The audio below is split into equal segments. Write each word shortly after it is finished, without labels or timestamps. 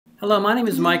Hello, my name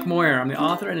is Mike Moyer. I'm the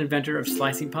author and inventor of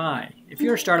Slicing Pie. If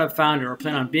you're a startup founder or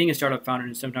plan on being a startup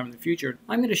founder sometime in the future,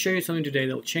 I'm going to show you something today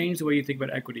that will change the way you think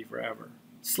about equity forever.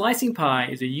 Slicing Pie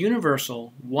is a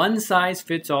universal,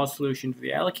 one-size-fits-all solution for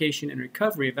the allocation and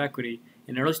recovery of equity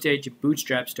in early-stage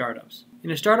bootstrap startups.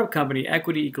 In a startup company,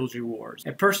 equity equals rewards.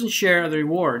 A person's share of the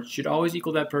rewards should always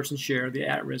equal that person's share of the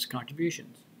at-risk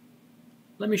contributions.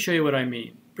 Let me show you what I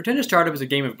mean. Pretend a startup is a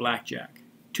game of blackjack.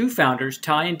 Two founders,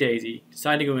 Ty and Daisy,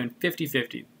 decide to go in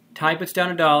 50-50. Ty puts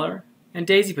down $1 and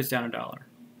Daisy puts down $1.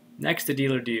 Next, the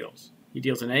dealer deals. He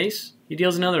deals an ace, he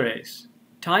deals another ace.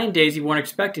 Ty and Daisy weren't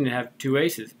expecting to have two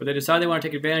aces, but they decide they want to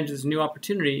take advantage of this new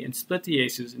opportunity and split the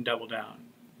aces and double down.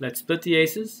 Let's split the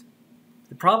aces.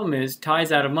 The problem is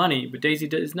Ty's out of money, but Daisy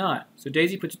is not, so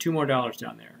Daisy puts $2 more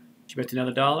down there. She bets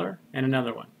another $1 and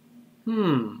another one.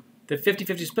 The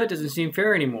 50-50 split doesn't seem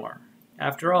fair anymore.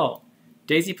 After all,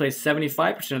 Daisy plays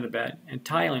 75% of the bet, and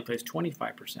Ty only plays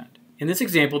 25%. In this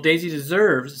example, Daisy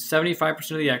deserves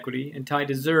 75% of the equity, and Ty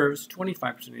deserves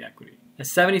 25% of the equity. A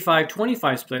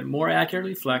 75-25 split more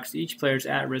accurately reflects each player's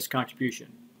at-risk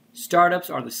contribution. Startups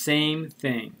are the same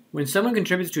thing. When someone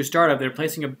contributes to a startup, they're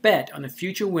placing a bet on the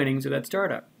future winnings of that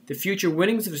startup. The future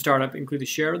winnings of a startup include the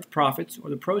share of the profits or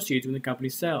the proceeds when the company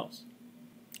sells.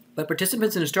 But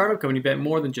participants in a startup company bet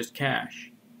more than just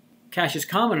cash. Cash is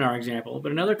common in our example,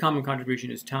 but another common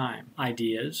contribution is time,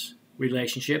 ideas,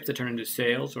 relationships that turn into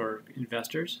sales or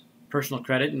investors, personal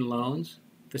credit and loans,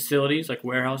 facilities like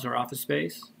warehouse or office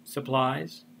space,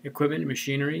 supplies, equipment and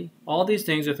machinery. All these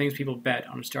things are things people bet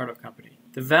on a startup company.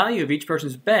 The value of each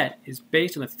person's bet is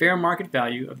based on the fair market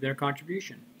value of their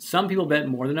contribution. Some people bet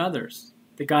more than others.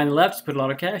 The guy on the left has put a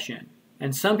lot of cash in,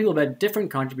 and some people bet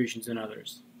different contributions than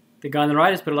others. The guy on the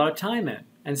right has put a lot of time in,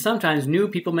 and sometimes new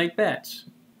people make bets.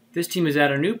 This team has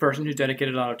added a new person who's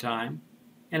dedicated a lot of time,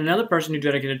 and another person who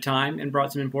dedicated time and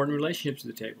brought some important relationships to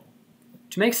the table.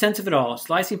 To make sense of it all,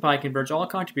 Slicing Pie converts all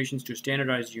contributions to a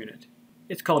standardized unit.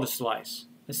 It's called a slice.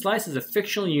 A slice is a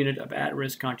fictional unit of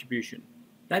at-risk contribution.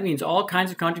 That means all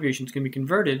kinds of contributions can be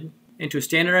converted into a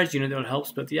standardized unit that will help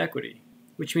split the equity,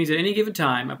 which means at any given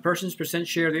time, a person's percent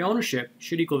share of the ownership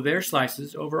should equal their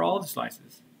slices over all the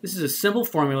slices. This is a simple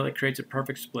formula that creates a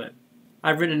perfect split.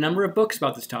 I've written a number of books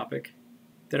about this topic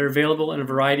that are available in a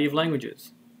variety of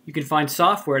languages. You can find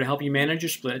software to help you manage your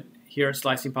split here at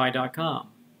slicingpie.com.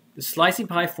 The Slicing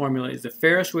Pie formula is the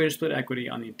fairest way to split equity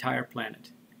on the entire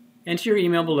planet. Enter your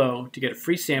email below to get a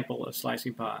free sample of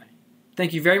Slicing Pie.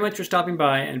 Thank you very much for stopping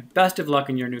by, and best of luck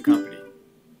in your new company.